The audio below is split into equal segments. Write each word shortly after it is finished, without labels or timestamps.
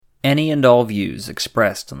Any and all views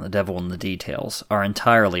expressed on The Devil in the Details are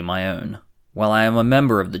entirely my own. While I am a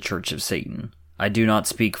member of the Church of Satan, I do not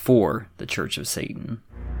speak for the Church of Satan.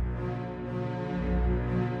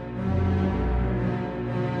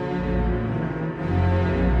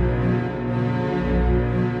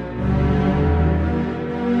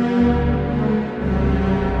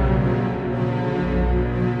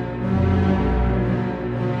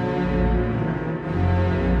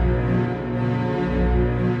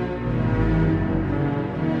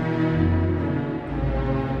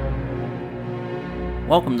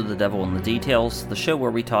 Welcome to The Devil in the Details, the show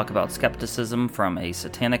where we talk about skepticism from a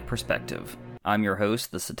satanic perspective. I'm your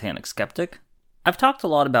host, the Satanic Skeptic. I've talked a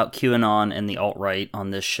lot about QAnon and the alt-right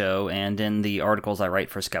on this show and in the articles I write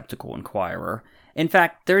for Skeptical Inquirer. In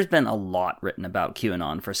fact, there's been a lot written about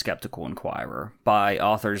QAnon for Skeptical Inquirer by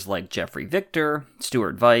authors like Jeffrey Victor,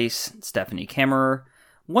 Stuart Weiss, Stephanie Kammerer.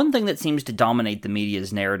 One thing that seems to dominate the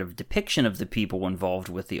media's narrative depiction of the people involved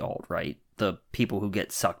with the alt-right, the people who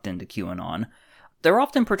get sucked into QAnon, they're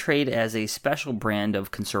often portrayed as a special brand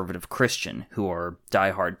of conservative Christian, who are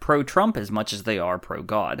diehard pro-Trump as much as they are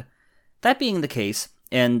pro-God. That being the case,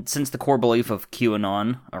 and since the core belief of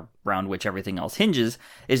QAnon, around which everything else hinges,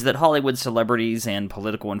 is that Hollywood celebrities and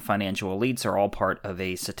political and financial elites are all part of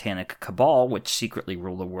a satanic cabal which secretly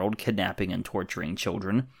rule the world, kidnapping and torturing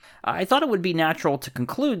children, I thought it would be natural to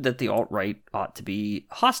conclude that the alt-right ought to be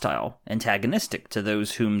hostile, antagonistic to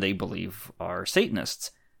those whom they believe are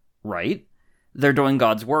Satanists. Right? They're doing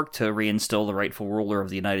God's work to reinstill the rightful ruler of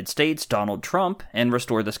the United States, Donald Trump, and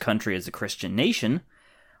restore this country as a Christian nation.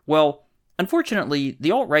 Well, unfortunately,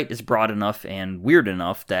 the alt-right is broad enough and weird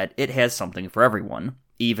enough that it has something for everyone,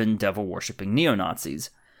 even devil-worshipping neo-Nazis.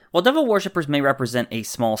 While devil worshippers may represent a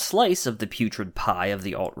small slice of the putrid pie of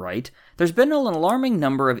the alt-right, there's been an alarming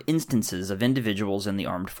number of instances of individuals in the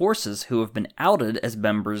armed forces who have been outed as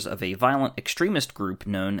members of a violent extremist group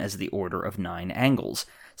known as the Order of Nine Angles,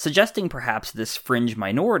 suggesting perhaps this fringe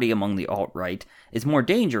minority among the alt-right is more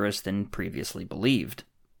dangerous than previously believed.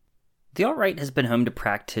 The alt-right has been home to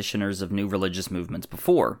practitioners of new religious movements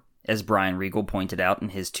before. As Brian Regal pointed out in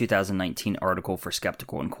his 2019 article for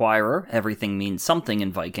Skeptical Inquirer, Everything Means Something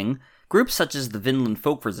in Viking, groups such as the Vinland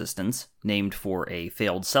Folk Resistance, named for a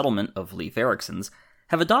failed settlement of Leif Erikson's,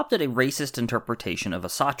 have adopted a racist interpretation of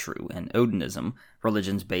Asatru and Odinism,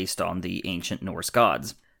 religions based on the ancient Norse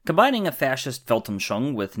gods. Combining a fascist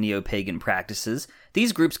Weltanschauung with neo-pagan practices,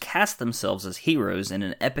 these groups cast themselves as heroes in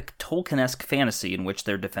an epic Tolkien-esque fantasy in which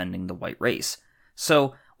they're defending the white race.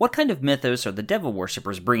 So, what kind of mythos are the devil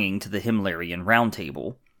worshippers bringing to the Himmlerian Round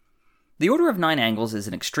Table? The Order of Nine Angles is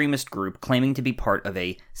an extremist group claiming to be part of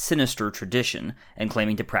a sinister tradition and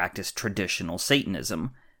claiming to practice traditional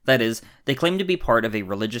Satanism. That is, they claim to be part of a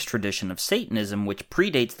religious tradition of Satanism which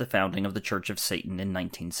predates the founding of the Church of Satan in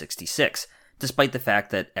 1966. Despite the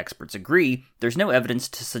fact that experts agree, there's no evidence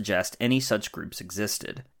to suggest any such groups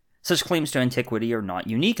existed. Such claims to antiquity are not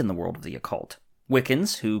unique in the world of the occult.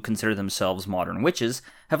 Wiccans, who consider themselves modern witches,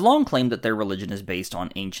 have long claimed that their religion is based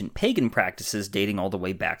on ancient pagan practices dating all the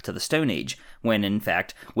way back to the Stone Age, when, in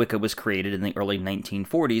fact, Wicca was created in the early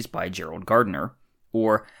 1940s by Gerald Gardner.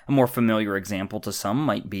 Or, a more familiar example to some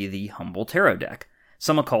might be the humble tarot deck.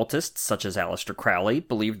 Some occultists, such as Aleister Crowley,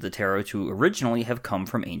 believed the tarot to originally have come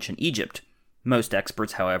from ancient Egypt. Most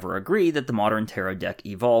experts, however, agree that the modern tarot deck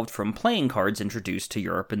evolved from playing cards introduced to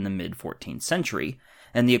Europe in the mid-14th century,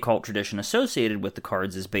 and the occult tradition associated with the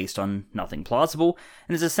cards is based on nothing plausible,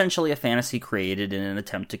 and is essentially a fantasy created in an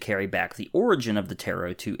attempt to carry back the origin of the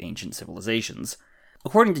tarot to ancient civilizations.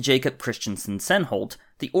 According to Jacob Christensen Senholt,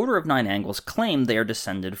 the Order of Nine Angles claim they are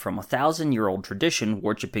descended from a 1,000-year-old tradition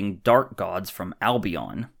worshipping dark gods from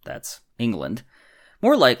Albion, that's England.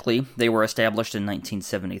 More likely, they were established in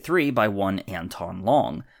 1973 by one Anton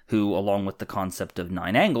Long, who, along with the concept of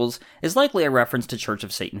nine angles, is likely a reference to Church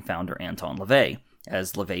of Satan founder Anton LaVey,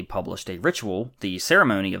 as LaVey published a ritual, the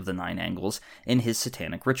Ceremony of the Nine Angles, in his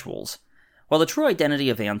Satanic Rituals. While the true identity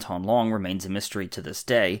of Anton Long remains a mystery to this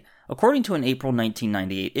day, according to an April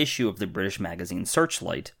 1998 issue of the British magazine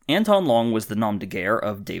Searchlight, Anton Long was the nom de guerre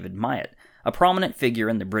of David Myatt, a prominent figure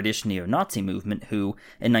in the British neo-Nazi movement who,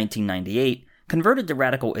 in 1998, converted to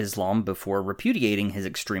radical Islam before repudiating his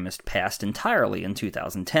extremist past entirely in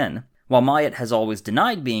 2010. While Myatt has always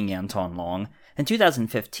denied being Anton Long, in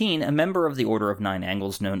 2015, a member of the Order of Nine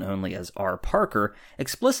Angles known only as R. Parker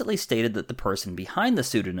explicitly stated that the person behind the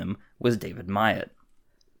pseudonym was David Myatt.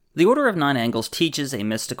 The Order of Nine Angles teaches a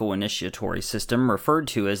mystical initiatory system referred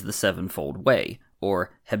to as the Sevenfold Way,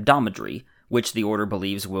 or hebdomadry, which the Order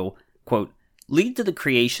believes will, quote, lead to the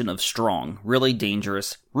creation of strong, really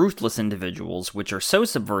dangerous, ruthless individuals which are so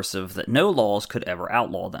subversive that no laws could ever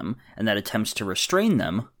outlaw them, and that attempts to restrain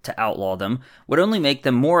them, to outlaw them, would only make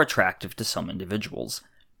them more attractive to some individuals.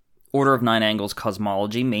 Order of Nine Angles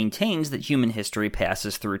cosmology maintains that human history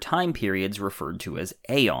passes through time periods referred to as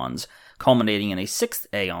aeons, culminating in a sixth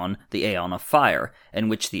aeon, the Aeon of Fire, in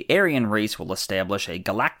which the Aryan race will establish a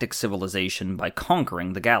galactic civilization by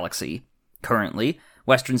conquering the galaxy. Currently,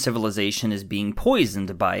 Western civilization is being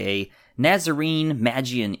poisoned by a Nazarene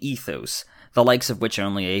Magian ethos, the likes of which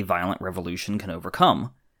only a violent revolution can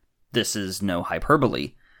overcome. This is no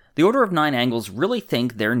hyperbole. The Order of Nine Angles really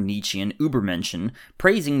think they're Nietzschean Übermenschen,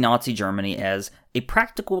 praising Nazi Germany as a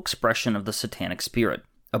practical expression of the satanic spirit,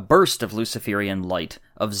 a burst of Luciferian light,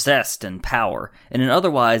 of zest and power, in an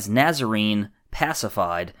otherwise Nazarene,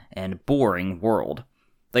 pacified, and boring world.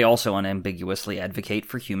 They also unambiguously advocate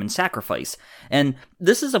for human sacrifice, and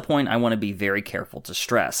this is a point I want to be very careful to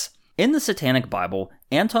stress. In the Satanic Bible,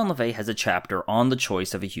 Anton LaVey has a chapter on the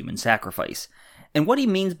choice of a human sacrifice, and what he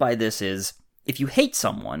means by this is, if you hate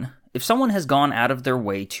someone, if someone has gone out of their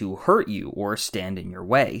way to hurt you or stand in your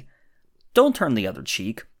way, don't turn the other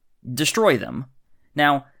cheek, destroy them.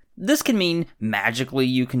 Now, this can mean magically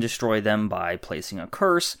you can destroy them by placing a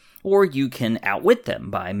curse, or you can outwit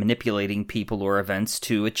them by manipulating people or events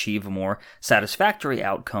to achieve a more satisfactory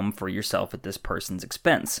outcome for yourself at this person's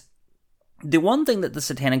expense. The one thing that the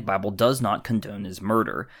Satanic Bible does not condone is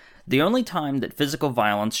murder. The only time that physical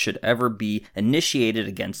violence should ever be initiated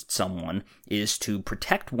against someone is to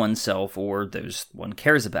protect oneself or those one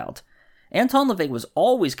cares about. Anton LaVey was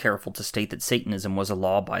always careful to state that Satanism was a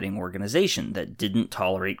law-abiding organization that didn't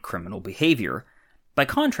tolerate criminal behavior. By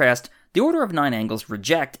contrast, the Order of Nine Angles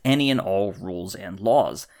reject any and all rules and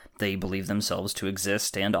laws. They believe themselves to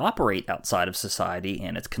exist and operate outside of society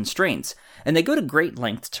and its constraints, and they go to great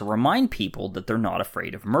lengths to remind people that they're not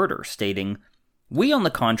afraid of murder, stating, "We, on the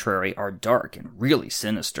contrary, are dark and really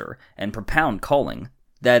sinister, and propound culling.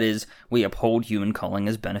 That is, we uphold human culling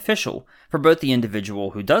as beneficial, for both the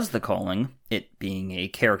individual who does the culling, it being a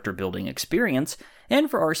character-building experience, and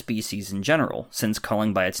for our species in general, since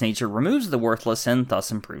culling by its nature removes the worthless and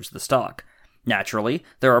thus improves the stock. Naturally,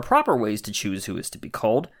 there are proper ways to choose who is to be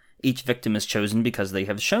culled. Each victim is chosen because they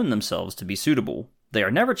have shown themselves to be suitable. They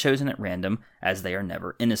are never chosen at random, as they are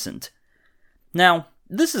never innocent." Now,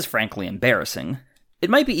 this is frankly embarrassing. It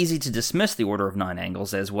might be easy to dismiss the Order of Nine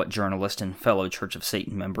Angles as what journalist and fellow Church of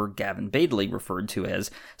Satan member Gavin Baddeley referred to as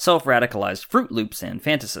self-radicalized Fruit Loops and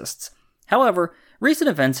fantasists. However, recent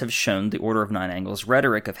events have shown the Order of Nine Angles'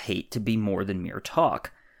 rhetoric of hate to be more than mere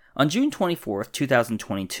talk. On June 24,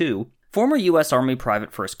 2022, former U.S. Army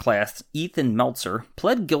Private First Class Ethan Meltzer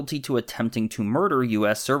pled guilty to attempting to murder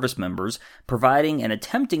U.S. service members, providing and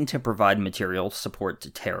attempting to provide material support to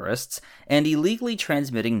terrorists, and illegally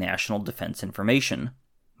transmitting national defense information.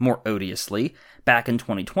 More odiously, back in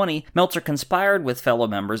 2020, Meltzer conspired with fellow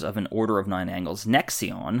members of an Order of Nine Angles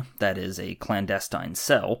Nexion, that is, a clandestine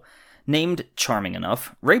cell, named, charming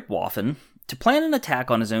enough, Rapewaffen, to plan an attack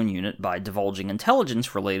on his own unit by divulging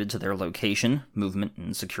intelligence related to their location, movement,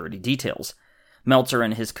 and security details. Meltzer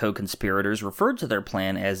and his co-conspirators referred to their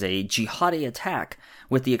plan as a jihadi attack,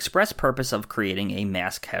 with the express purpose of creating a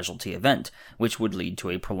mass casualty event, which would lead to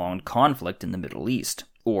a prolonged conflict in the Middle East.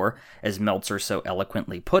 Or, as Meltzer so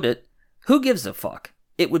eloquently put it, who gives a fuck?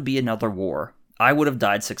 It would be another war. I would have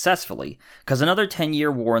died successfully, because another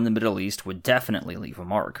 10-year war in the Middle East would definitely leave a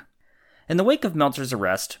mark. In the wake of Meltzer's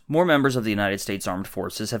arrest, more members of the United States Armed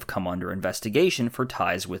Forces have come under investigation for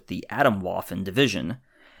ties with the Atomwaffen Division.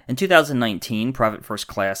 In 2019, Private First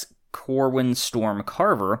Class Corwin Storm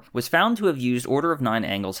Carver was found to have used Order of Nine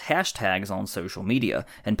Angles hashtags on social media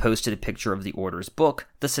and posted a picture of the Order's book,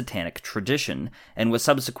 The Satanic Tradition, and was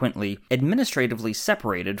subsequently administratively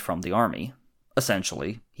separated from the Army.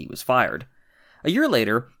 Essentially, he was fired. A year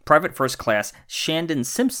later, Private First Class Shandon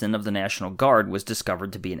Simpson of the National Guard was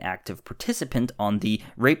discovered to be an active participant on the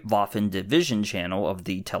Rapewaffen Division channel of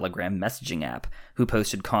the Telegram messaging app, who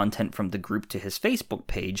posted content from the group to his Facebook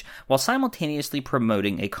page while simultaneously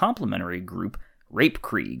promoting a complementary group, Rape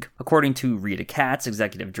Krieg, according to Rita Katz,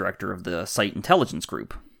 executive director of the Site Intelligence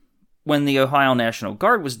Group. When the Ohio National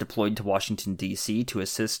Guard was deployed to Washington, D.C. to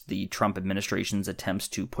assist the Trump administration's attempts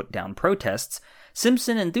to put down protests,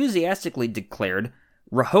 Simpson enthusiastically declared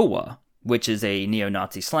RAHOWA, which is a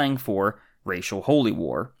neo-Nazi slang for racial holy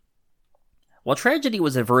war. While tragedy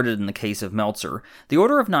was averted in the case of Meltzer, the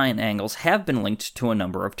Order of Nine Angles have been linked to a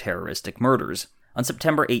number of terroristic murders. On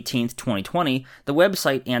September 18, 2020, the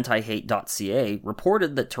website antihate.ca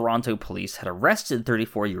reported that Toronto police had arrested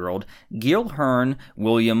 34-year-old Gilhern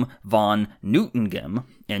William von Newtongem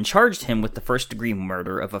and charged him with the first-degree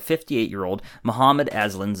murder of a 58-year-old Mohammed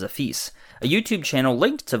Aslan Zafis. A YouTube channel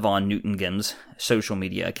linked to von Newtongem's social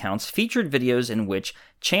media accounts featured videos in which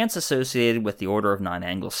chants associated with the Order of Nine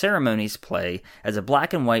Angles ceremonies play as a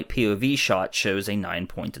black and white POV shot shows a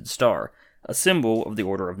nine-pointed star, a symbol of the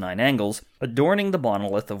Order of Nine Angles, adorning the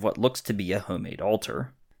monolith of what looks to be a homemade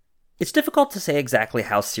altar. It's difficult to say exactly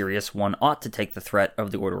how serious one ought to take the threat of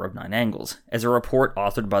the Order of Nine Angles, as a report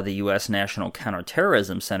authored by the U.S. National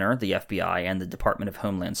Counterterrorism Center, the FBI, and the Department of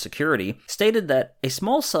Homeland Security stated that a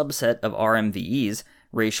small subset of RMVEs,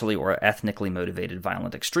 racially or ethnically motivated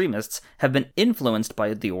violent extremists, have been influenced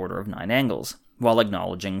by the Order of Nine Angles, while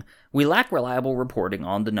acknowledging, "We lack reliable reporting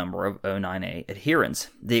on the number of O9A adherents,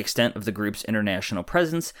 the extent of the group's international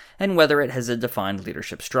presence, and whether it has a defined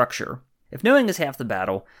leadership structure. If knowing is half the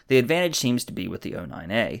battle, the advantage seems to be with the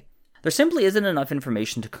O9A. There simply isn't enough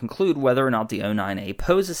information to conclude whether or not the O9A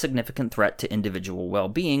pose a significant threat to individual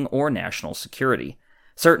well-being or national security.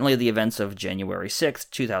 Certainly the events of January 6,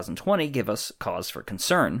 2020 give us cause for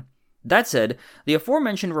concern. That said, the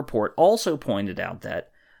aforementioned report also pointed out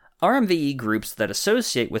that RMVE groups that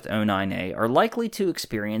associate with O9A are likely to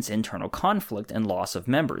experience internal conflict and loss of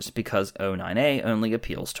members because O9A only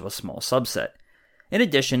appeals to a small subset. In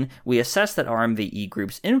addition, we assess that RMVE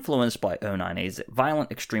groups influenced by O9A's violent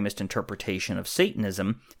extremist interpretation of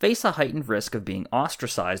Satanism face a heightened risk of being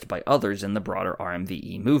ostracized by others in the broader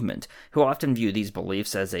RMVE movement, who often view these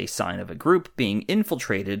beliefs as a sign of a group being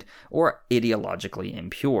infiltrated or ideologically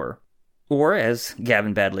impure. Or, as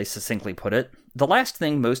Gavin Badley succinctly put it, the last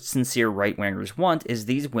thing most sincere right-wingers want is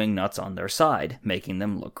these wingnuts on their side, making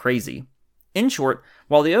them look crazy. In short,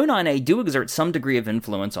 while the O9A do exert some degree of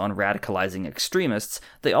influence on radicalizing extremists,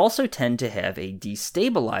 they also tend to have a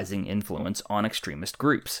destabilizing influence on extremist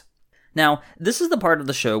groups. Now, this is the part of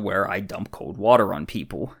the show where I dump cold water on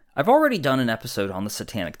people. I've already done an episode on the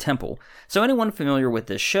Satanic Temple, so anyone familiar with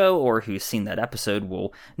this show or who's seen that episode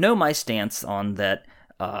will know my stance on that,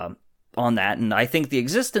 and I think the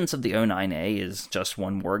existence of the O9A is just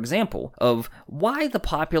one more example of why the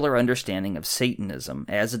popular understanding of Satanism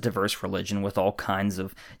as a diverse religion with all kinds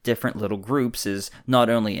of different little groups is not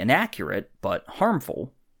only inaccurate, but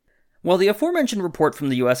harmful. While the aforementioned report from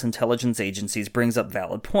the U.S. intelligence agencies brings up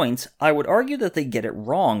valid points, I would argue that they get it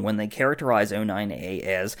wrong when they characterize O9A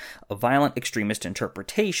as a violent extremist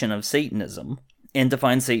interpretation of Satanism, and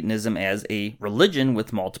define Satanism as a religion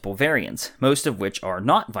with multiple variants, most of which are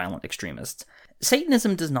not violent extremists.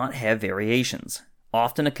 Satanism does not have variations.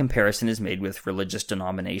 Often a comparison is made with religious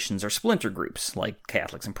denominations or splinter groups, like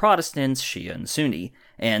Catholics and Protestants, Shia and Sunni,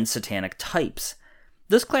 and satanic types.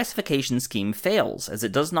 This classification scheme fails, as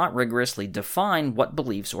it does not rigorously define what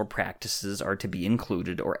beliefs or practices are to be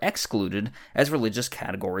included or excluded as religious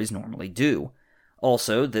categories normally do.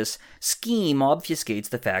 Also, this scheme obfuscates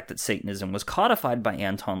the fact that Satanism was codified by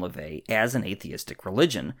Anton LaVey as an atheistic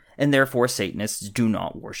religion, and therefore Satanists do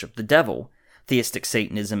not worship the devil. Theistic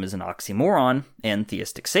Satanism is an oxymoron, and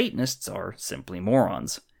theistic Satanists are simply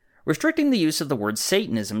morons. Restricting the use of the word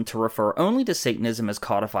Satanism to refer only to Satanism as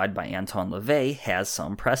codified by Anton LaVey has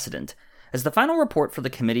some precedent. As the final report for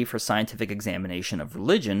the Committee for Scientific Examination of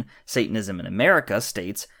Religion, Satanism in America,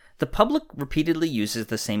 states, the public repeatedly uses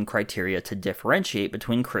the same criteria to differentiate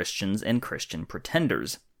between Christians and Christian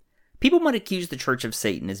pretenders. People might accuse the Church of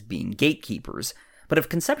Satan as being gatekeepers, but if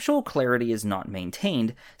conceptual clarity is not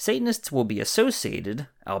maintained, Satanists will be associated,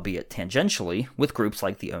 albeit tangentially, with groups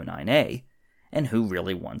like the O9A. And who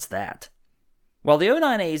really wants that? While the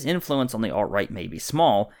O9A's influence on the alt-right may be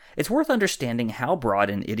small, it's worth understanding how broad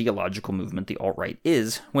an ideological movement the alt-right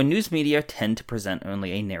is when news media tend to present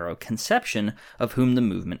only a narrow conception of whom the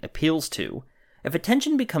movement appeals to. If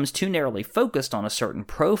attention becomes too narrowly focused on a certain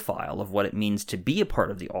profile of what it means to be a part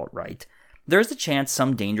of the alt-right, there is a chance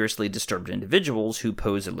some dangerously disturbed individuals who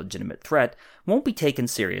pose a legitimate threat won't be taken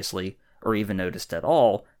seriously or even noticed at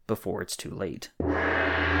all before it's too late.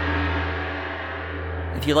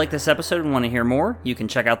 If you like this episode and want to hear more, you can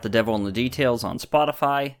check out The Devil in the Details on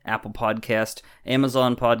Spotify, Apple Podcast,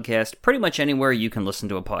 Amazon Podcast, pretty much anywhere you can listen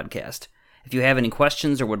to a podcast. If you have any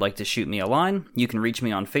questions or would like to shoot me a line, you can reach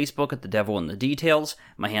me on Facebook at The Devil in the Details.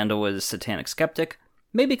 My handle is Satanic Skeptic.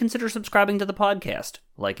 Maybe consider subscribing to the podcast,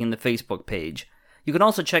 liking the Facebook page. You can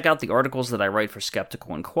also check out the articles that I write for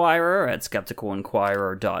Skeptical Inquirer at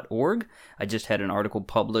skepticalinquirer.org. I just had an article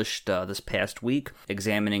published this past week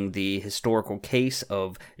examining the historical case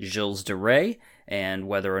of Gilles de Rais, and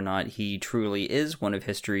whether or not he truly is one of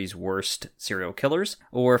history's worst serial killers.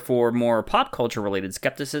 Or for more pop culture related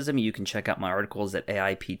skepticism, you can check out my articles at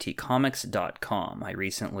aiptcomics.com. I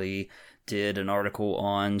recently did an article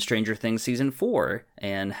on Stranger Things Season 4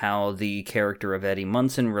 and how the character of Eddie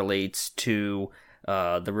Munson relates to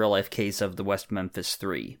the real-life case of the West Memphis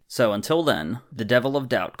Three. So until then, the devil of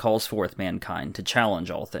doubt calls forth mankind to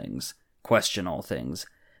challenge all things, question all things.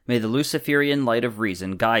 May the Luciferian light of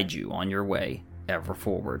reason guide you on your way ever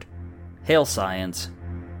forward. Hail science,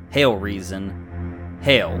 hail reason,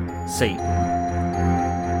 hail Satan.